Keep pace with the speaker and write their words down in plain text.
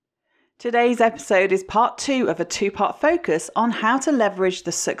Today's episode is part 2 of a 2-part focus on how to leverage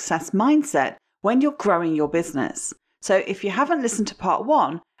the success mindset when you're growing your business. So if you haven't listened to part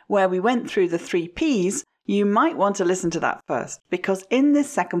 1, where we went through the 3 Ps, you might want to listen to that first, because in this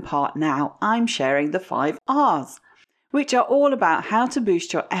second part now, I'm sharing the 5 Rs, which are all about how to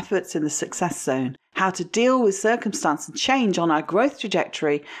boost your efforts in the success zone, how to deal with circumstance and change on our growth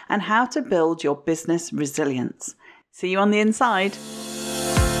trajectory, and how to build your business resilience. See you on the inside.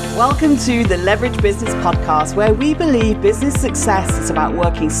 Welcome to the Leverage Business Podcast, where we believe business success is about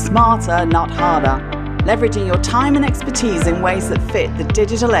working smarter, not harder, leveraging your time and expertise in ways that fit the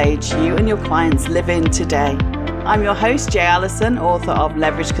digital age you and your clients live in today. I'm your host, Jay Allison, author of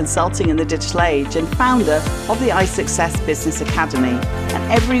Leverage Consulting in the Digital Age and founder of the iSuccess Business Academy.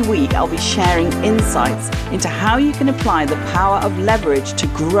 And every week I'll be sharing insights into how you can apply the power of leverage to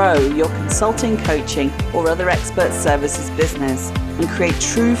grow your consulting, coaching, or other expert services business and create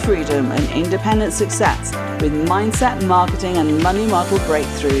true freedom and independent success with mindset, marketing, and money model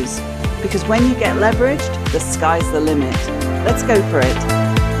breakthroughs. Because when you get leveraged, the sky's the limit. Let's go for it.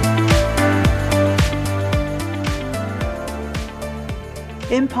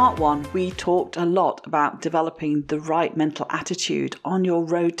 In part 1, we talked a lot about developing the right mental attitude on your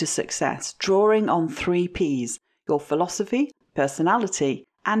road to success, drawing on 3 Ps, your philosophy, personality,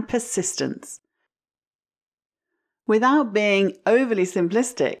 and persistence. Without being overly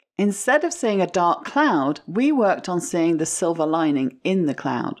simplistic, instead of seeing a dark cloud, we worked on seeing the silver lining in the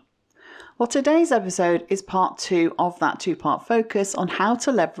cloud. Well, today's episode is part 2 of that 2-part focus on how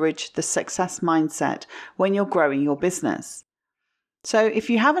to leverage the success mindset when you're growing your business. So if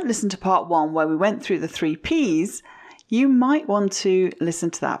you haven't listened to part 1 where we went through the 3 Ps, you might want to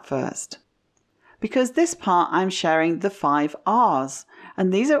listen to that first. Because this part I'm sharing the 5 Rs,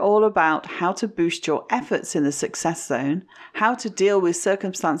 and these are all about how to boost your efforts in the success zone, how to deal with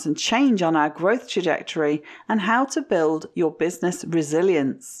circumstance and change on our growth trajectory, and how to build your business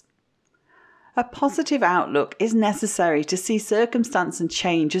resilience. A positive outlook is necessary to see circumstance and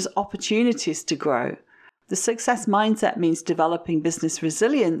change as opportunities to grow. The success mindset means developing business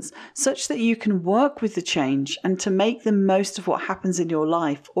resilience such that you can work with the change and to make the most of what happens in your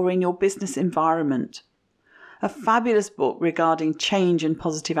life or in your business environment. A fabulous book regarding change and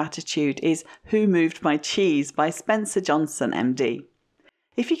positive attitude is Who Moved My Cheese by Spencer Johnson, MD.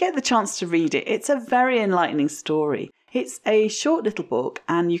 If you get the chance to read it, it's a very enlightening story. It's a short little book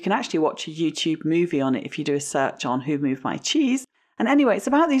and you can actually watch a YouTube movie on it if you do a search on Who Moved My Cheese. And anyway, it's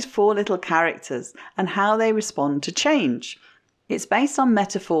about these 4 little characters and how they respond to change. It's based on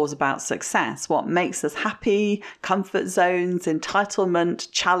metaphors about success, what makes us happy, comfort zones, entitlement,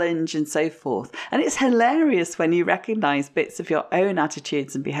 challenge, and so forth. And it's hilarious when you recognize bits of your own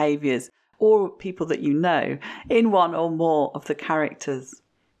attitudes and behaviors or people that you know in one or more of the characters.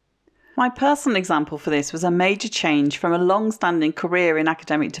 My personal example for this was a major change from a long-standing career in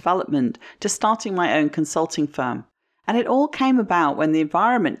academic development to starting my own consulting firm. And it all came about when the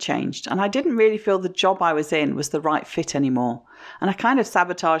environment changed and I didn't really feel the job I was in was the right fit anymore. And I kind of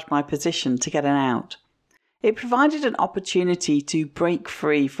sabotaged my position to get an out. It provided an opportunity to break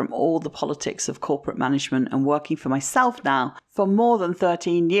free from all the politics of corporate management and working for myself now. For more than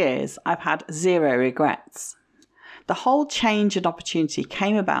 13 years, I've had 0 regrets. The whole change and opportunity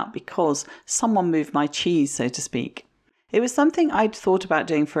came about because someone moved my cheese, so to speak. It was something I'd thought about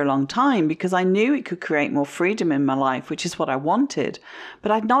doing for a long time because I knew it could create more freedom in my life, which is what I wanted.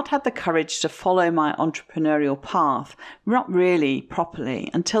 But I'd not had the courage to follow my entrepreneurial path, not really properly,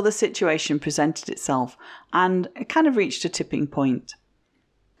 until the situation presented itself and it kind of reached a tipping point.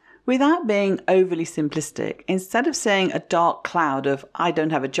 Without being overly simplistic, instead of seeing a dark cloud of I don't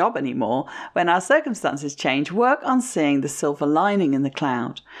have a job anymore, when our circumstances change, work on seeing the silver lining in the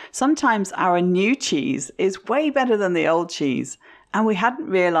cloud. Sometimes our new cheese is way better than the old cheese, and we hadn't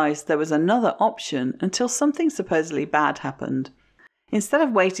realized there was another option until something supposedly bad happened. Instead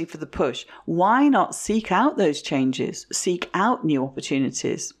of waiting for the push, why not seek out those changes, seek out new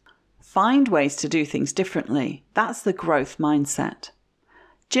opportunities? Find ways to do things differently. That's the growth mindset.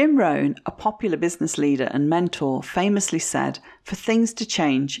 Jim Rohn, a popular business leader and mentor, famously said, "For things to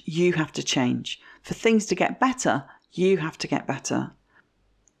change, you have to change. For things to get better, you have to get better."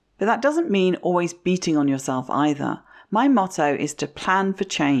 But that doesn't mean always beating on yourself either. My motto is to plan for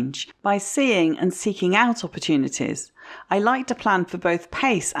change by seeing and seeking out opportunities. I like to plan for both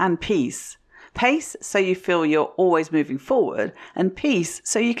pace and peace. Pace so you feel you're always moving forward, and peace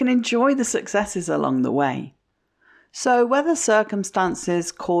so you can enjoy the successes along the way. So whether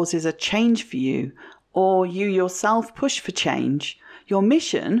circumstances causes a change for you or you yourself push for change, your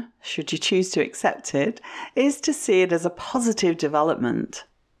mission, should you choose to accept it, is to see it as a positive development.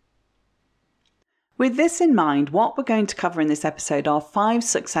 With this in mind, what we're going to cover in this episode are 5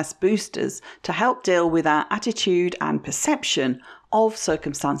 success boosters to help deal with our attitude and perception of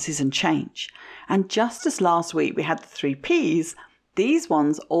circumstances and change. And just as last week we had the 3 Ps, these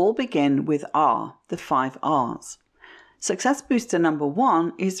ones all begin with R, the 5 Rs. Success booster number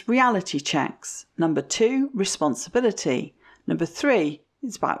 1 is reality checks. Number 2, responsibility. Number 3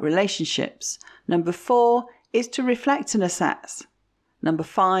 is about relationships. Number 4 is to reflect and assess. Number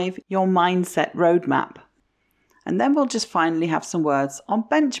 5, your mindset roadmap. And then we'll just finally have some words on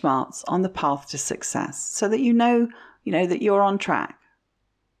benchmarks on the path to success so that you know that you're on track.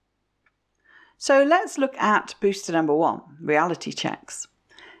 So let's look at booster number 1, reality checks.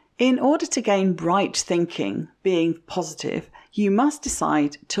 In order to gain bright thinking, being positive, you must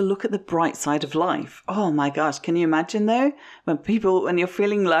decide to look at the bright side of life. Oh my gosh, can you imagine though? When you're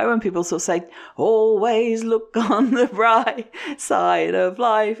feeling low and people sort of say, always look on the bright side of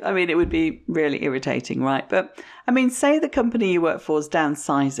life. I mean, it would be really irritating, right? But I mean, say the company you work for is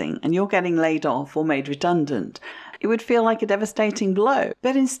downsizing and you're getting laid off or made redundant. It would feel like a devastating blow.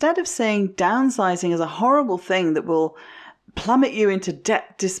 But instead of seeing downsizing as a horrible thing that will plummet you into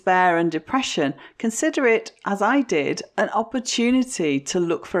debt, despair and depression, consider it, as I did, an opportunity to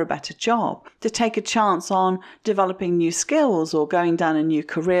look for a better job, to take a chance on developing new skills or going down a new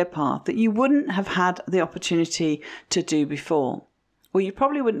career path that you wouldn't have had the opportunity to do before. Or you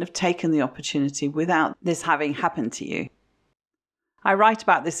probably wouldn't have taken the opportunity without this having happened to you. I write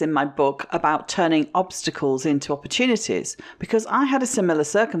about this in my book about turning obstacles into opportunities because I had a similar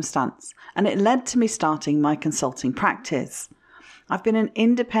circumstance and it led to me starting my consulting practice. I've been an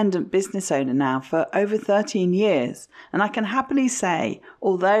independent business owner now for over 13 years and I can happily say,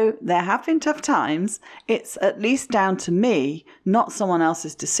 although there have been tough times, it's at least down to me, not someone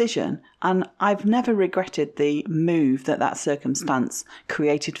else's decision, and I've never regretted the move that circumstance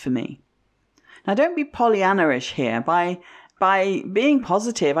created for me. Now don't be Pollyanna-ish here. By being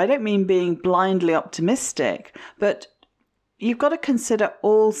positive, I don't mean being blindly optimistic, but you've got to consider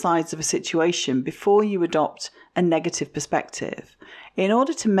all sides of a situation before you adopt a negative perspective. In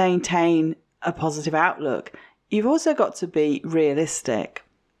order to maintain a positive outlook, you've also got to be realistic.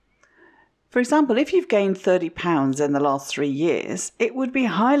 For example, if you've gained 30 pounds in the last 3 years, it would be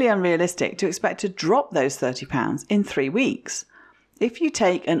highly unrealistic to expect to drop those 30 pounds in 3 weeks. If you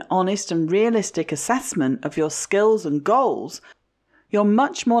take an honest and realistic assessment of your skills and goals, you're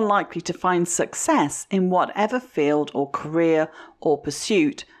much more likely to find success in whatever field or career or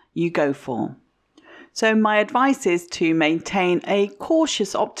pursuit you go for. So my advice is to maintain a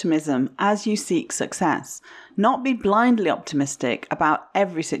cautious optimism as you seek success, not be blindly optimistic about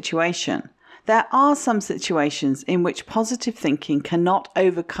every situation. There are some situations in which positive thinking cannot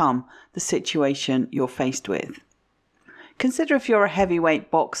overcome the situation you're faced with. Consider if you're a heavyweight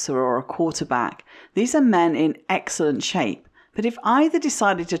boxer or a quarterback. These are men in excellent shape, but if either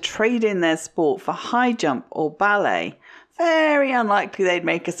decided to trade in their sport for high jump or ballet, very unlikely they'd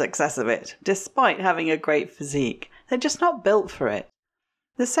make a success of it, despite having a great physique. They're just not built for it.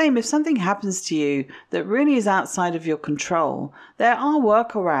 The same if something happens to you that really is outside of your control. There are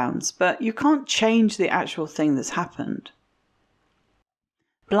workarounds, but you can't change the actual thing that's happened.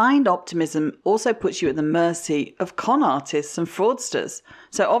 Blind optimism also puts you at the mercy of con artists and fraudsters.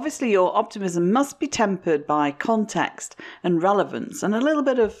 So obviously your optimism must be tempered by context and relevance, and a little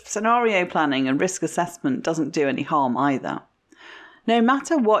bit of scenario planning and risk assessment doesn't do any harm either. No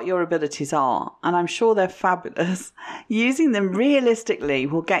matter what your abilities are, and I'm sure they're fabulous, using them realistically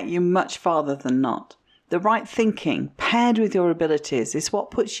will get you much farther than not. The right thinking paired with your abilities is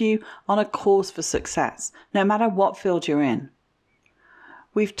what puts you on a course for success, no matter what field you're in.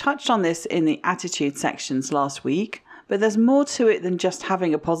 We've touched on this in the attitude sections last week, but there's more to it than just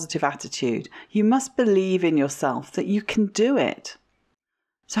having a positive attitude. You must believe in yourself that you can do it.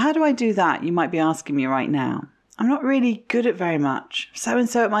 So how do I do that? You might be asking me right now. I'm not really good at very much.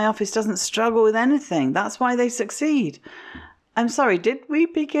 So-and-so at my office doesn't struggle with anything. That's why they succeed. I'm sorry, did we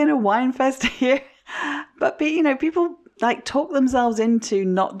begin a wine fest here? But people talk themselves into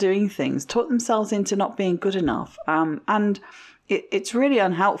not doing things, talk themselves into not being good enough. And it's really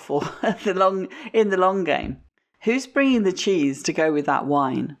unhelpful in the long game. Who's bringing the cheese to go with that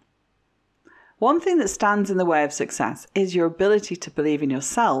wine? One thing that stands in the way of success is your ability to believe in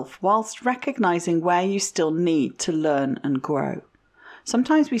yourself whilst recognizing where you still need to learn and grow.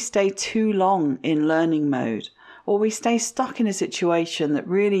 Sometimes we stay too long in learning mode, or we stay stuck in a situation that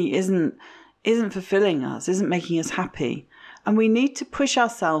really isn't fulfilling us, isn't making us happy. And we need to push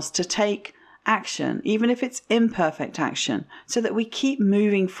ourselves to take action, even if it's imperfect action, so that we keep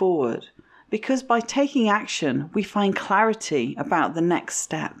moving forward. Because by taking action, we find clarity about the next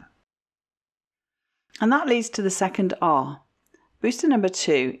step. And that leads to the second R. Booster number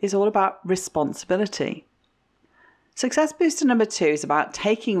 2 is all about responsibility. Success booster number 2 is about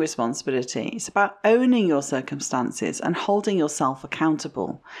taking responsibility. It's about owning your circumstances and holding yourself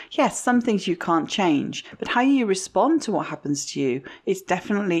accountable. Yes, some things you can't change, but how you respond to what happens to you is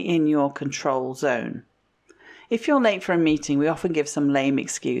definitely in your control zone. If you're late for a meeting, we often give some lame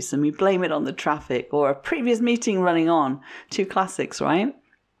excuse and we blame it on the traffic or a previous meeting running on. 2 classics, right?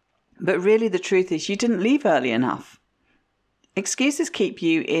 But really the truth is you didn't leave early enough. Excuses keep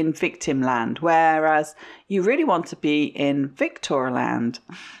you in victim land, whereas you really want to be in victor land.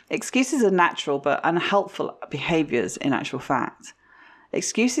 Excuses are natural but unhelpful behaviors in actual fact.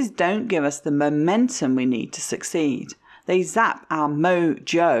 Excuses don't give us the momentum we need to succeed. They zap our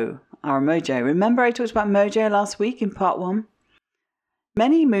mojo. Remember I talked about mojo last week in part 1?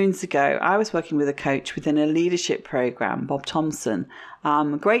 Many moons ago, I was working with a coach within a leadership program, Bob Thompson, a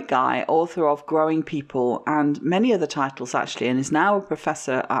great guy, author of Growing People and many other titles actually, and is now a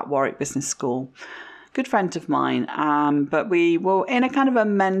professor at Warwick Business School. Good friend of mine, but we were in a kind of a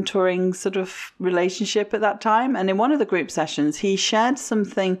mentoring sort of relationship at that time. And in one of the group sessions, he shared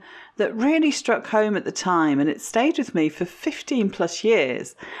something that really struck home at the time, and it stayed with me for 15 plus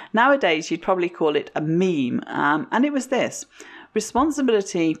years. Nowadays, you'd probably call it a meme, and it was this.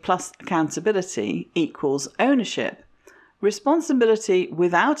 Responsibility plus accountability equals ownership. Responsibility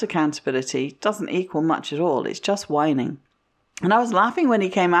without accountability doesn't equal much at all. It's just whining. And I was laughing when he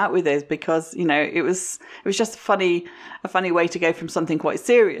came out with this because, it was just a funny way to go from something quite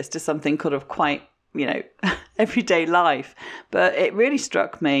serious to something kind of quite, everyday life. But it really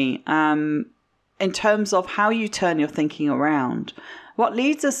struck me in terms of how you turn your thinking around. What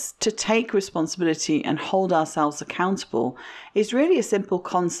leads us to take responsibility and hold ourselves accountable is really a simple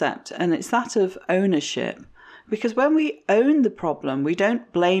concept, and it's that of ownership. Because when we own the problem, we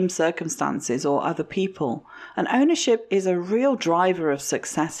don't blame circumstances or other people. And ownership is a real driver of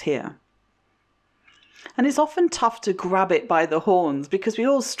success here. And it's often tough to grab it by the horns because we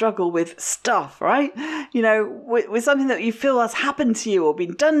all struggle with stuff, right? With something that you feel has happened to you or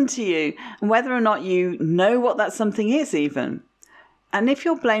been done to you, and whether or not you know what that something is even. And if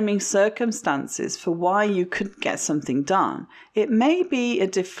you're blaming circumstances for why you couldn't get something done, it may be a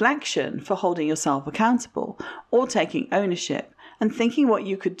deflection for holding yourself accountable or taking ownership and thinking what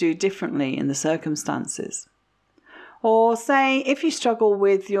you could do differently in the circumstances. Or say, if you struggle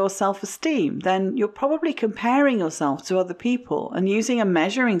with your self-esteem, then you're probably comparing yourself to other people and using a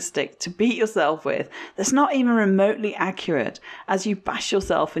measuring stick to beat yourself with that's not even remotely accurate as you bash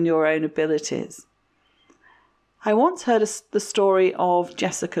yourself in your own abilities. I once heard the story of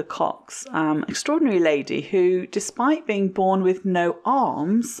Jessica Cox, extraordinary lady who, despite being born with no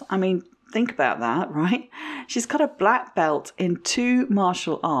arms, think about that, right? She's got a black belt in 2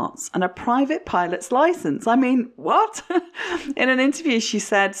 martial arts and a private pilot's license. What? In an interview, she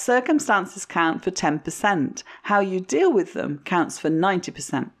said, circumstances count for 10%. How you deal with them counts for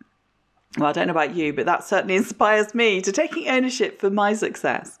 90%. Well, I don't know about you, but that certainly inspires me to taking ownership for my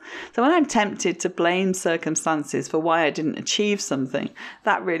success. So when I'm tempted to blame circumstances for why I didn't achieve something,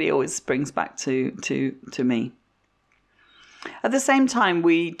 that really always brings back to me. At the same time,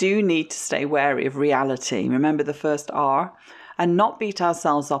 we do need to stay wary of reality. Remember the first R, and not beat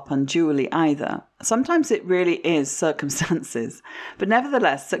ourselves up unduly either. Sometimes it really is circumstances, but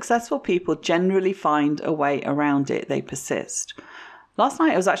nevertheless, successful people generally find a way around it. They persist. Last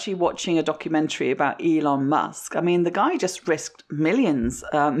night I was actually watching a documentary about Elon Musk. The guy just risked millions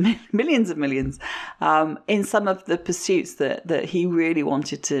in some of the pursuits that he really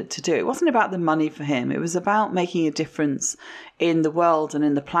wanted to do. It wasn't about the money for him. It was about making a difference in the world and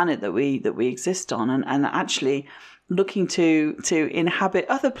in the planet that we exist on, and actually looking to inhabit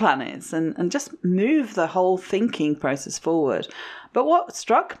other planets and just move the whole thinking process forward. But what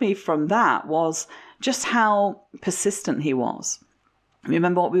struck me from that was just how persistent he was.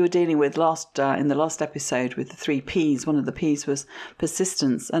 Remember what we were dealing with in the last episode with the 3 Ps. One of the Ps was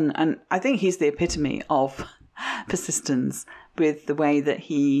persistence. And I think he's the epitome of persistence with the way that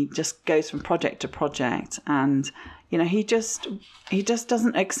he just goes from project to project. And, he just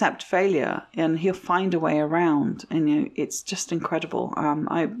doesn't accept failure, and he'll find a way around. And, it's just incredible.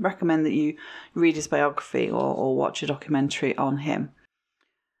 I recommend that you read his biography or watch a documentary on him.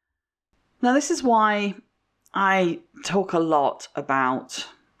 Now, this is why I talk a lot about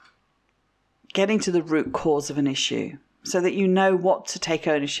getting to the root cause of an issue so that you know what to take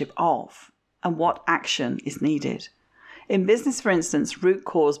ownership of and what action is needed. In business, for instance, root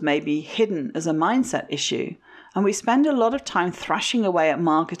cause may be hidden as a mindset issue, and we spend a lot of time thrashing away at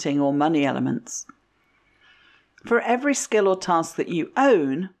marketing or money elements. For every skill or task that you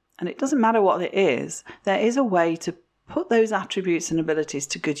own and it doesn't matter what it is, there is a way to put those attributes and abilities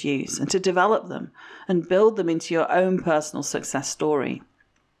to good use and to develop them and build them into your own personal success story.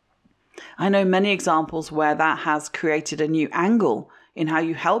 I know many examples where that has created a new angle in how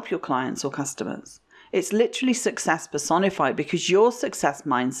you help your clients or customers. It's literally success personified because your success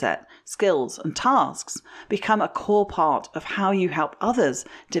mindset, skills, and tasks become a core part of how you help others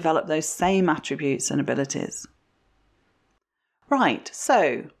develop those same attributes and abilities. Right,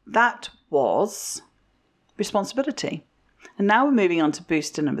 so that was responsibility. And now we're moving on to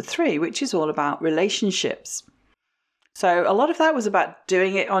booster number 3, which is all about relationships. So a lot of that was about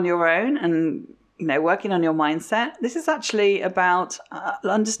doing it on your own and working on your mindset. This is actually about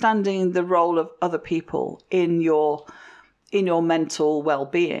understanding the role of other people in your mental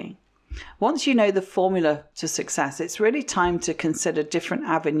well-being. Once you know the formula to success, it's really time to consider different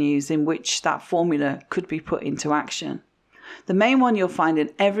avenues in which that formula could be put into action. The main one you'll find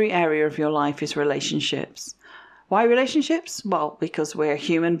in every area of your life is relationships. Why relationships? Well, because we're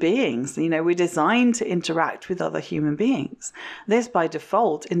human beings. We're designed to interact with other human beings. This, by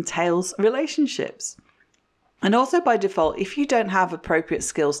default, entails relationships. And also by default, if you don't have appropriate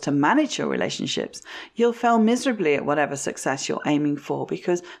skills to manage your relationships, you'll fail miserably at whatever success you're aiming for,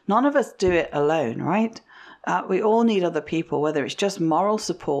 because none of us do it alone, right? We all need other people, whether it's just moral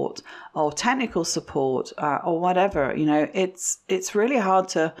support or technical support or whatever. It's really hard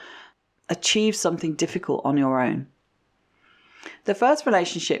to achieve something difficult on your own. The first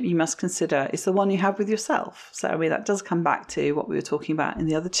relationship you must consider is the one you have with yourself. So, that does come back to what we were talking about in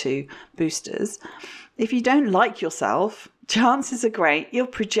the other 2 boosters. If you don't like yourself, chances are great you'll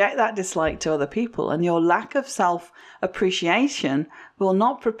project that dislike to other people, and your lack of self-appreciation will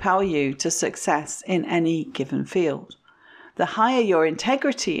not propel you to success in any given field. The higher your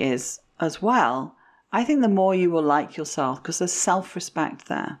integrity is as well, I think the more you will like yourself, because there's self-respect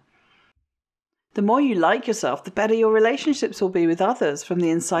there. The more you like yourself, the better your relationships will be with others from the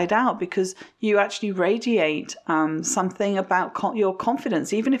inside out, because you actually radiate something about your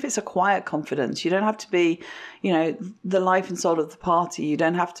confidence, even if it's a quiet confidence. You don't have to be, the life and soul of the party. You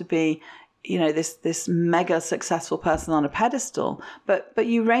don't have to be, this mega successful person on a pedestal, but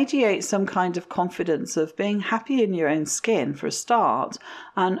you radiate some kind of confidence of being happy in your own skin for a start,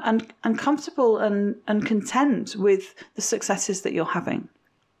 and comfortable and content with the successes that you're having.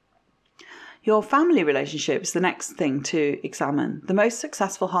 Your family relationship is the next thing to examine. The most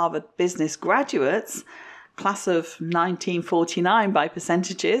successful Harvard business graduates, class of 1949 by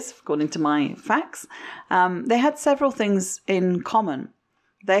percentages, according to my facts, they had several things in common.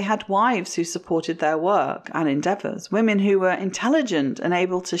 They had wives who supported their work and endeavors, women who were intelligent and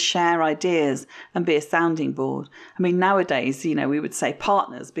able to share ideas and be a sounding board. Nowadays, we would say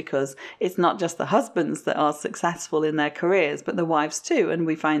partners, because it's not just the husbands that are successful in their careers, but the wives too. And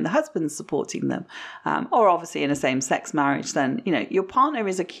we find the husbands supporting them. Or obviously in a same-sex marriage, then, your partner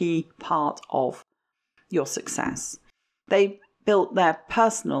is a key part of your success. They built their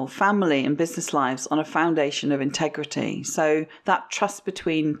personal, family and business lives on a foundation of integrity. So that trust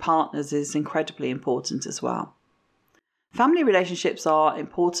between partners is incredibly important as well. Family relationships are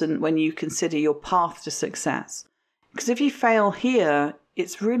important when you consider your path to success. Because if you fail here,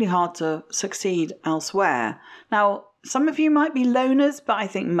 it's really hard to succeed elsewhere. Now, some of you might be loners, but I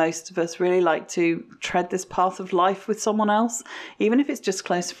think most of us really like to tread this path of life with someone else, even if it's just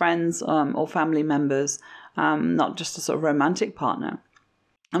close friends or family members. Not just a sort of romantic partner.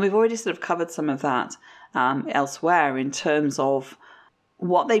 And we've already sort of covered some of that elsewhere in terms of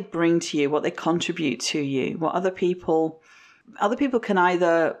what they bring to you, what they contribute to you, what other people can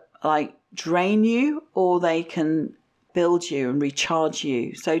either drain you, or they can build you and recharge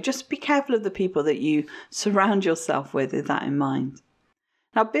you. So just be careful of the people that you surround yourself with that in mind.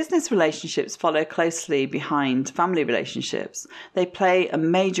 Now, business relationships follow closely behind family relationships. They play a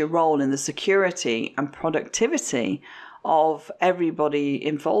major role in the security and productivity of everybody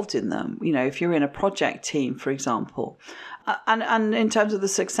involved in them. If you're in a project team, for example, and in terms of the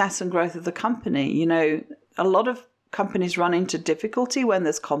success and growth of the company, a lot of companies run into difficulty when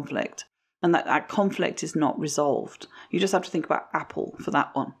there's conflict, and that conflict is not resolved. You just have to think about Apple for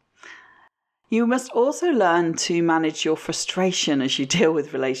that one. You must also learn to manage your frustration as you deal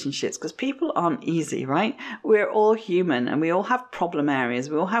with relationships, because people aren't easy, right? We're all human and we all have problem areas.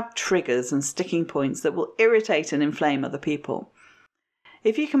 We all have triggers and sticking points that will irritate and inflame other people.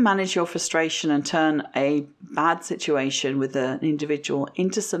 If you can manage your frustration and turn a bad situation with an individual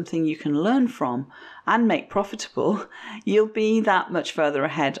into something you can learn from and make profitable, you'll be that much further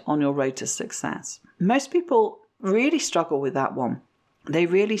ahead on your road to success. Most people really struggle with that one. they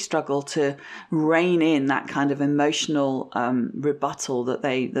really struggle to rein in that kind of emotional rebuttal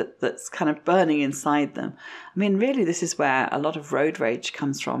that's kind of burning inside them. I mean, really, this is where a lot of road rage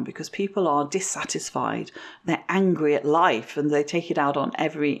comes from, because people are dissatisfied, they're angry at life, and they take it out on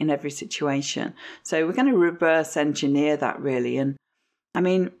in every situation. So we're going to reverse engineer that, really. And I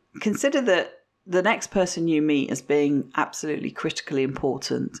mean, consider that the next person you meet as being absolutely critically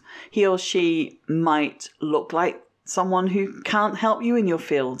important. He or she might look like someone who can't help you in your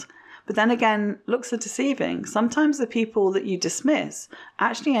field. But then again, looks are deceiving. Sometimes the people that you dismiss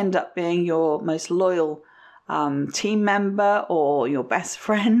actually end up being your most loyal team member or your best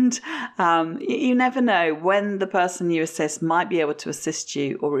friend. You never know when the person you assist might be able to assist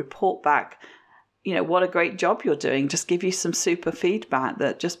you or report back, what a great job you're doing. Just give you some super feedback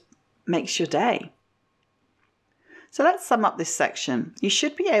that just makes your day. So let's sum up this section. You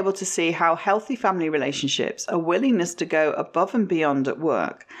should be able to see how healthy family relationships, a willingness to go above and beyond at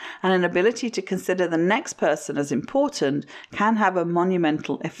work, and an ability to consider the next person as important can have a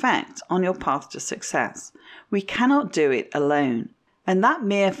monumental effect on your path to success. We cannot do it alone. And that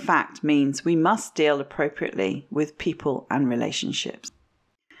mere fact means we must deal appropriately with people and relationships.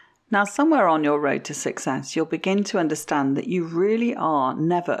 Now, somewhere on your road to success, you'll begin to understand that you really are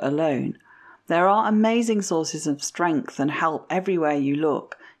never alone. There are amazing sources of strength and help everywhere you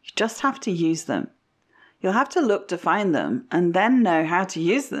look. You just have to use them. You'll have to look to find them and then know how to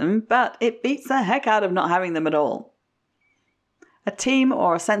use them, but it beats the heck out of not having them at all. A team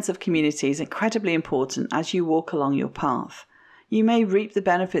or a sense of community is incredibly important as you walk along your path. You may reap the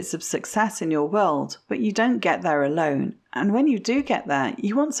benefits of success in your world, but you don't get there alone. And when you do get there,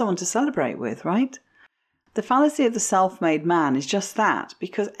 you want someone to celebrate with, right? The fallacy of the self-made man is just that,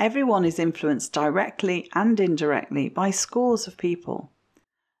 because everyone is influenced directly and indirectly by scores of people.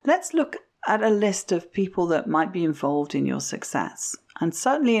 Let's look at a list of people that might be involved in your success, and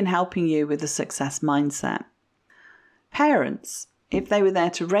certainly in helping you with a success mindset. Parents, if they were there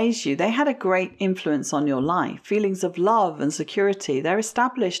to raise you, they had a great influence on your life. Feelings of love and security, they're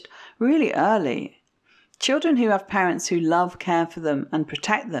established really early. Children who have parents who love, care for them and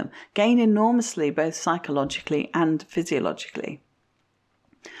protect them gain enormously both psychologically and physiologically.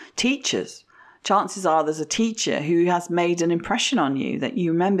 Teachers. Chances are there's a teacher who has made an impression on you that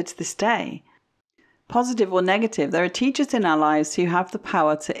you remember to this day. Positive or negative, there are teachers in our lives who have the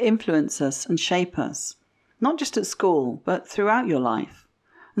power to influence us and shape us, not just at school, but throughout your life.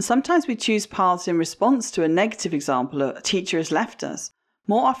 And sometimes we choose paths in response to a negative example a teacher has left us.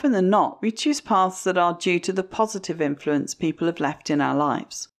 More often than not, we choose paths that are due to the positive influence people have left in our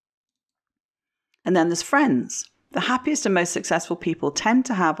lives. And then there's friends. The happiest and most successful people tend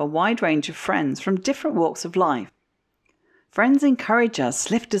to have a wide range of friends from different walks of life. Friends encourage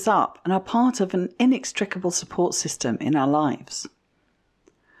us, lift us up, and are part of an inextricable support system in our lives.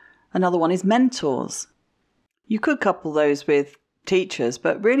 Another one is mentors. You could couple those with teachers,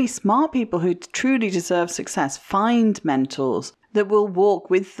 but really smart people who truly deserve success find mentors that will walk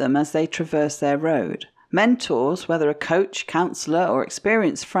with them as they traverse their road. Mentors, whether a coach, counselor, or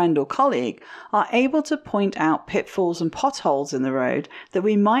experienced friend or colleague, are able to point out pitfalls and potholes in the road that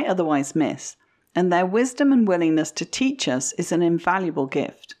we might otherwise miss, and their wisdom and willingness to teach us is an invaluable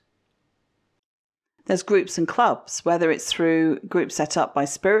gift. There's groups and clubs, whether it's through groups set up by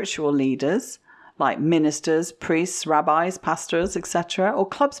spiritual leaders, like ministers, priests, rabbis, pastors, etc., or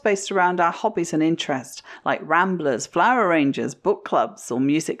clubs based around our hobbies and interests, like ramblers, flower arrangers, book clubs, or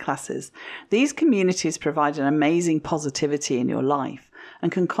music classes. These communities provide an amazing positivity in your life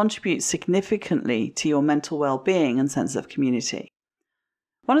and can contribute significantly to your mental well-being and sense of community.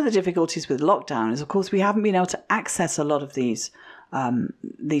 One of the difficulties with lockdown is, of course, we haven't been able to access a lot of these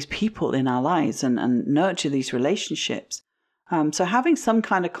people in our lives and nurture these relationships. So having some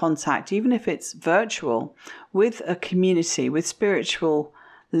kind of contact, even if it's virtual, with a community, with spiritual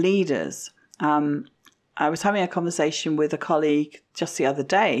leaders. I was having a conversation with a colleague just the other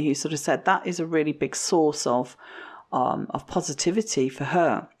day who sort of said that is a really big source of positivity for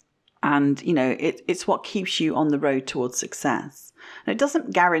her. And, it's what keeps you on the road towards success. And it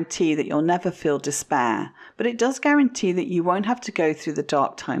doesn't guarantee that you'll never feel despair, but it does guarantee that you won't have to go through the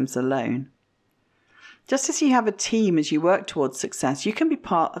dark times alone. Just as you have a team as you work towards success, you can be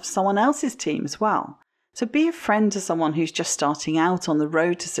part of someone else's team as well. So be a friend to someone who's just starting out on the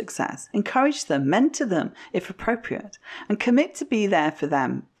road to success. Encourage them, mentor them if appropriate, and commit to be there for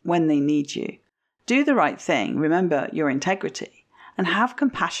them when they need you. Do the right thing, remember your integrity, and have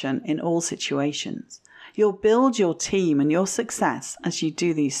compassion in all situations. You'll build your team and your success as you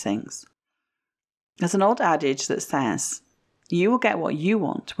do these things. There's an old adage that says, you will get what you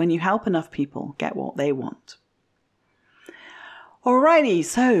want when you help enough people get what they want. Alrighty,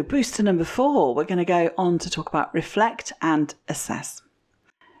 so booster number 4, we're going to go on to talk about reflect and assess.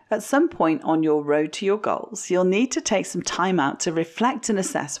 At some point on your road to your goals, you'll need to take some time out to reflect and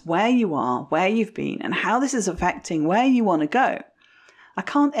assess where you are, where you've been, and how this is affecting where you want to go. I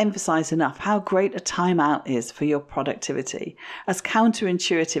can't emphasize enough how great a time out is for your productivity, as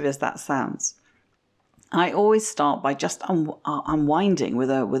counterintuitive as that sounds. I always start by just unwinding with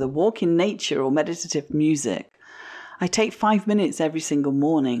a walk in nature or meditative music. I take 5 minutes every single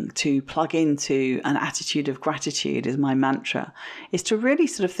morning to plug into an attitude of gratitude is my mantra, is to really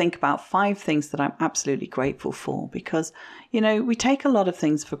sort of think about 5 things that I'm absolutely grateful for, because, we take a lot of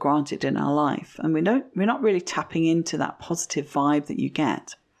things for granted in our life and we're not really tapping into that positive vibe that you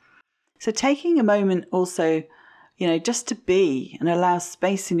get. So taking a moment also, just to be and allow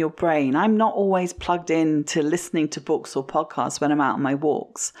space in your brain. I'm not always plugged in to listening to books or podcasts when I'm out on my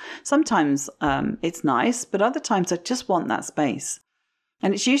walks. Sometimes it's nice, but other times I just want that space.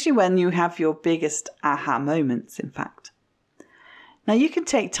 And it's usually when you have your biggest aha moments, in fact. Now, you can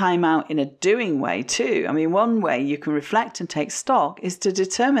take time out in a doing way too. One way you can reflect and take stock is to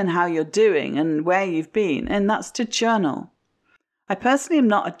determine how you're doing and where you've been, and that's to journal. I personally am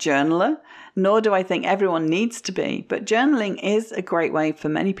not a journaler, nor do I think everyone needs to be, but journaling is a great way for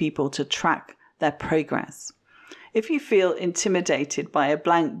many people to track their progress. If you feel intimidated by a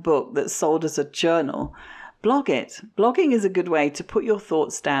blank book that's sold as a journal, blog it. Blogging is a good way to put your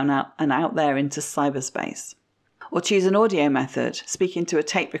thoughts down out there into cyberspace. Or choose an audio method, speaking to a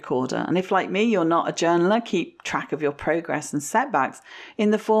tape recorder. And if, like me, you're not a journaler, keep track of your progress and setbacks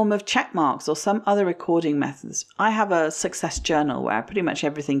in the form of check marks or some other recording methods. I have a success journal where pretty much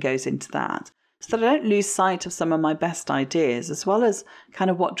everything goes into that, so that I don't lose sight of some of my best ideas, as well as kind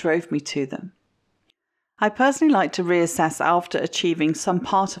of what drove me to them. I personally like to reassess after achieving some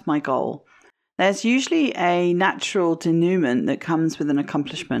part of my goal. There's usually a natural denouement that comes with an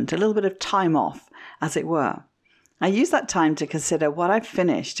accomplishment, a little bit of time off, as it were. I use that time to consider what I've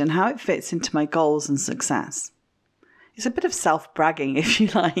finished and how it fits into my goals and success. It's a bit of self-bragging, if you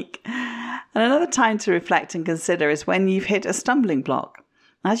like. And another time to reflect and consider is when you've hit a stumbling block.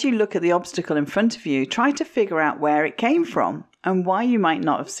 As you look at the obstacle in front of you, try to figure out where it came from and why you might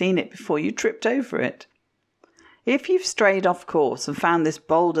not have seen it before you tripped over it. If you've strayed off course and found this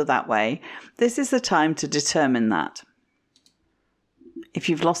boulder that way, this is the time to determine that. If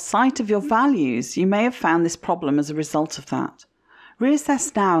you've lost sight of your values, you may have found this problem as a result of that.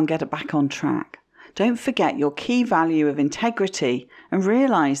 Reassess now and get it back on track. Don't forget your key value of integrity and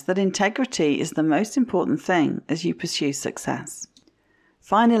realize that integrity is the most important thing as you pursue success.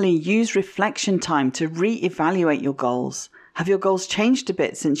 Finally, use reflection time to re-evaluate your goals. Have your goals changed a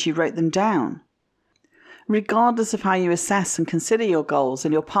bit since you wrote them down? Regardless of how you assess and consider your goals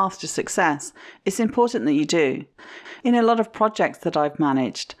and your path to success, it's important that you do. In a lot of projects that I've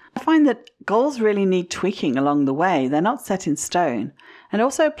managed, I find that goals really need tweaking along the way. They're not set in stone, and it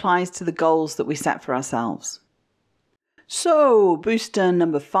also applies to the goals that we set for ourselves. So, booster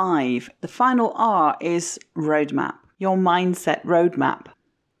number 5, the final R is roadmap, your mindset roadmap.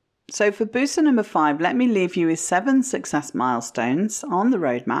 So for booster number 5, let me leave you with 7 success milestones on the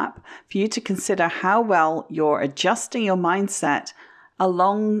roadmap for you to consider how well you're adjusting your mindset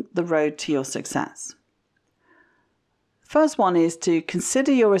along the road to your success. First one is to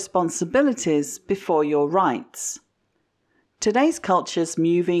consider your responsibilities before your rights. Today's culture is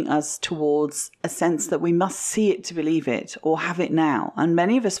moving us towards a sense that we must see it to believe it or have it now, and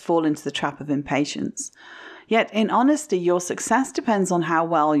many of us fall into the trap of impatience. Yet, in honesty, your success depends on how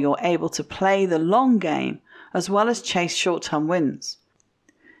well you're able to play the long game as well as chase short-term wins.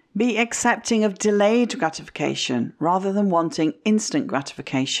 Be accepting of delayed gratification rather than wanting instant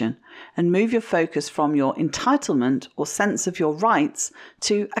gratification, and move your focus from your entitlement or sense of your rights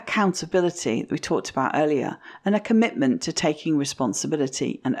to accountability that we talked about earlier, and a commitment to taking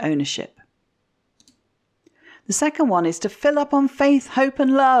responsibility and ownership. The second one is to fill up on faith, hope,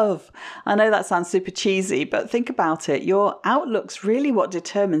 and love. I know that sounds super cheesy, but think about it. Your outlook's really what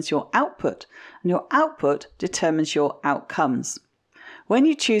determines your output, and your output determines your outcomes. When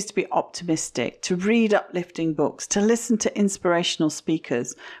you choose to be optimistic, to read uplifting books, to listen to inspirational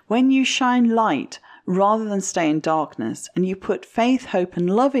speakers, when you shine light rather than stay in darkness, and you put faith, hope,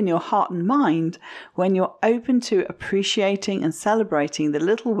 and love in your heart and mind, when you're open to appreciating and celebrating the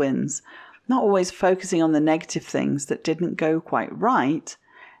little wins, not always focusing on the negative things that didn't go quite right,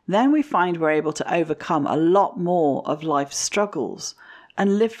 then we find we're able to overcome a lot more of life's struggles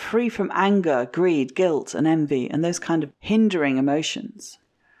and live free from anger, greed, guilt, and envy, and those kind of hindering emotions.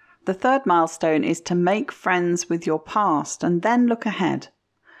 The third milestone is to make friends with your past and then look ahead.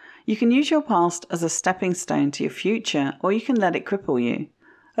 You can use your past as a stepping stone to your future, or you can let it cripple you.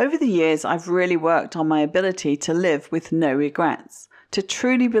 Over the years, I've really worked on my ability to live with no regrets, to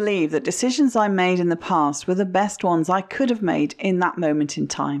truly believe that decisions I made in the past were the best ones I could have made in that moment in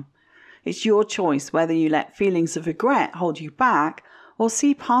time. It's your choice whether you let feelings of regret hold you back or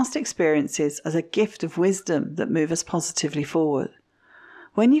see past experiences as a gift of wisdom that move us positively forward.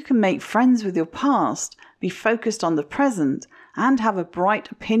 When you can make friends with your past, be focused on the present, and have a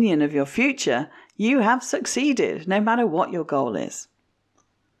bright opinion of your future, you have succeeded, no matter what your goal is.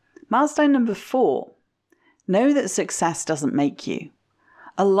 Milestone number 4. Know that success doesn't make you.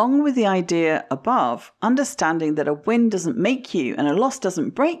 Along with the idea above, understanding that a win doesn't make you and a loss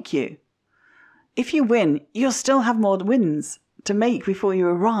doesn't break you. If you win, you'll still have more wins to make before you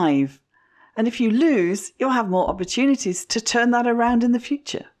arrive. And if you lose, you'll have more opportunities to turn that around in the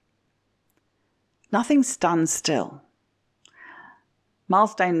future. Nothing stands still.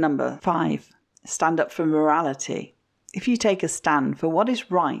 Milestone number 5. Stand up for morality. If you take a stand for what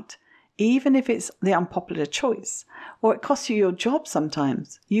is right, even if it's the unpopular choice, or it costs you your job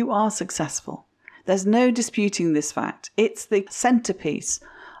sometimes, you are successful. There's no disputing this fact. It's the centerpiece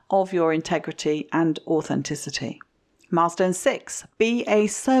of your integrity and authenticity. Milestone 6. Be a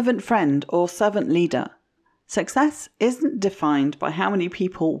servant friend or servant leader. Success isn't defined by how many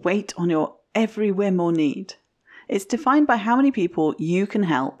people wait on your every whim or need. It's defined by how many people you can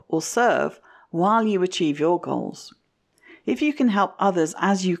help or serve while you achieve your goals. If you can help others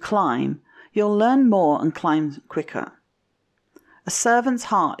as you climb, you'll learn more and climb quicker. A servant's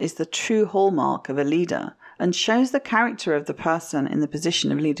heart is the true hallmark of a leader and shows the character of the person in the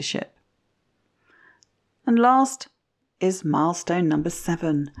position of leadership. And last is milestone number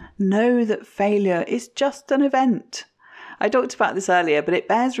 7. Know that failure is just an event. I talked about this earlier, but it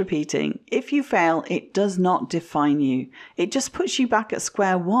bears repeating. If you fail, it does not define you. It just puts you back at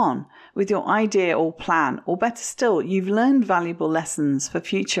square one with your idea or plan, or better still, you've learned valuable lessons for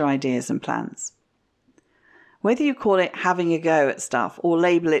future ideas and plans. Whether you call it having a go at stuff or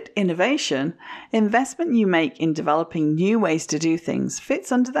label it innovation, investment you make in developing new ways to do things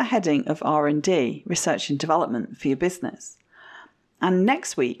fits under the heading of R&D, research and development, for your business. And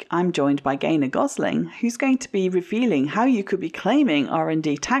next week, I'm joined by Gaynor Gosling, who's going to be revealing how you could be claiming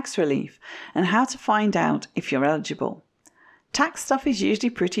R&D tax relief and how to find out if you're eligible. Tax stuff is usually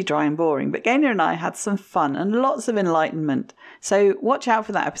pretty dry and boring, but Gaynor and I had some fun and lots of enlightenment. So watch out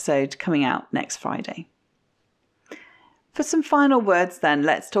for that episode coming out next Friday. For some final words then,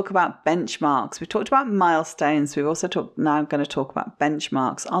 let's talk about benchmarks. We've talked about milestones. We've also now going to talk about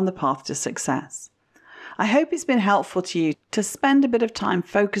benchmarks on the path to success. I hope it's been helpful to you to spend a bit of time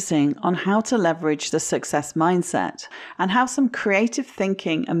focusing on how to leverage the success mindset and how some creative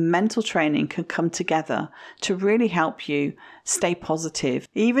thinking and mental training can come together to really help you stay positive,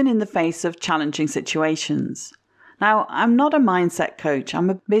 even in the face of challenging situations. Now, I'm not a mindset coach. I'm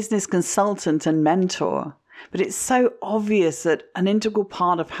a business consultant and mentor. But it's so obvious that an integral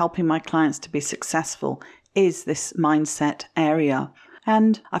part of helping my clients to be successful is this mindset area.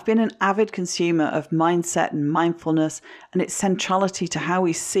 And I've been an avid consumer of mindset and mindfulness and its centrality to how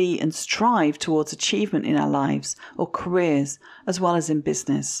we see and strive towards achievement in our lives or careers, as well as in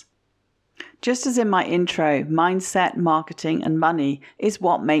business. Just as in my intro, mindset, marketing, and money is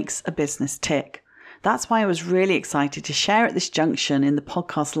what makes a business tick. That's why I was really excited to share at this junction in the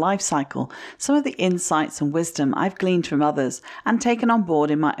podcast life cycle some of the insights and wisdom I've gleaned from others and taken on board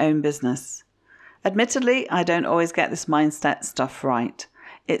in my own business. Admittedly, I don't always get this mindset stuff right.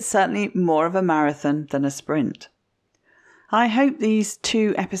 It's certainly more of a marathon than a sprint. I hope these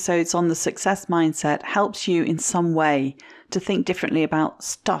 2 episodes on the success mindset helps you in some way to think differently about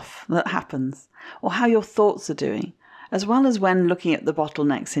stuff that happens or how your thoughts are doing, as well as when looking at the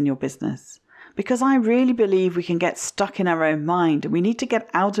bottlenecks in your business. Because I really believe we can get stuck in our own mind and we need to get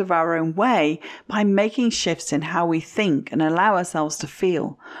out of our own way by making shifts in how we think and allow ourselves to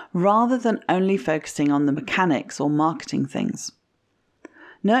feel, rather than only focusing on the mechanics or marketing things.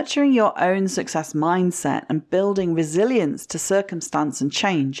 Nurturing your own success mindset and building resilience to circumstance and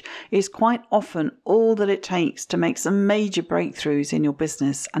change is quite often all that it takes to make some major breakthroughs in your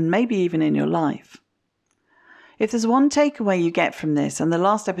business and maybe even in your life. If there's one takeaway you get from this and the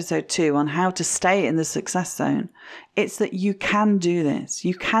last episode too on how to stay in the success zone, it's that you can do this,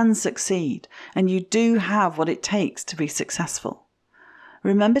 you can succeed, and you do have what it takes to be successful.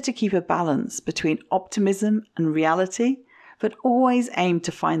 Remember to keep a balance between optimism and reality, but always aim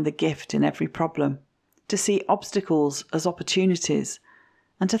to find the gift in every problem, to see obstacles as opportunities,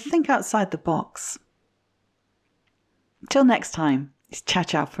 and to think outside the box. Till next time, it's ciao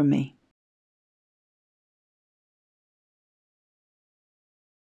ciao from me.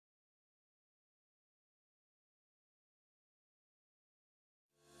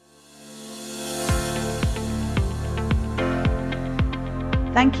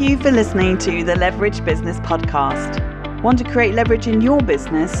 Thank you for listening to the Leverage Business Podcast. Want to create leverage in your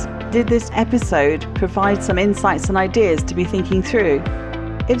business? Did this episode provide some insights and ideas to be thinking through?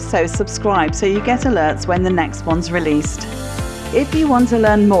 If so, subscribe so you get alerts when the next one's released. If you want to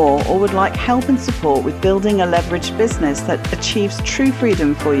learn more or would like help and support with building a leveraged business that achieves true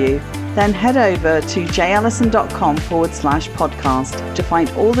freedom for you, then head over to jallison.com/podcast to find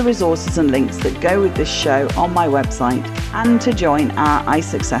all the resources and links that go with this show on my website and to join our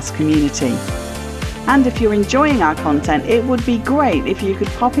iSuccess community. And if you're enjoying our content, it would be great if you could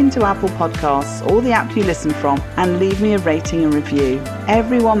pop into Apple Podcasts or the app you listen from and leave me a rating and review.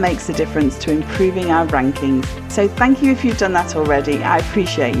 Everyone makes a difference to improving our rankings. So thank you if you've done that already. I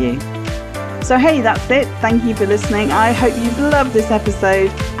appreciate you. So hey, that's it. Thank you for listening. I hope you've loved this episode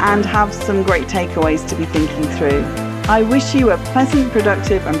and have some great takeaways to be thinking through. I wish you a pleasant,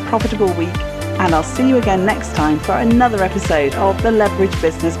 productive and profitable week, and I'll see you again next time for another episode of the Leverage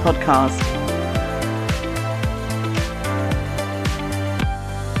Business Podcast.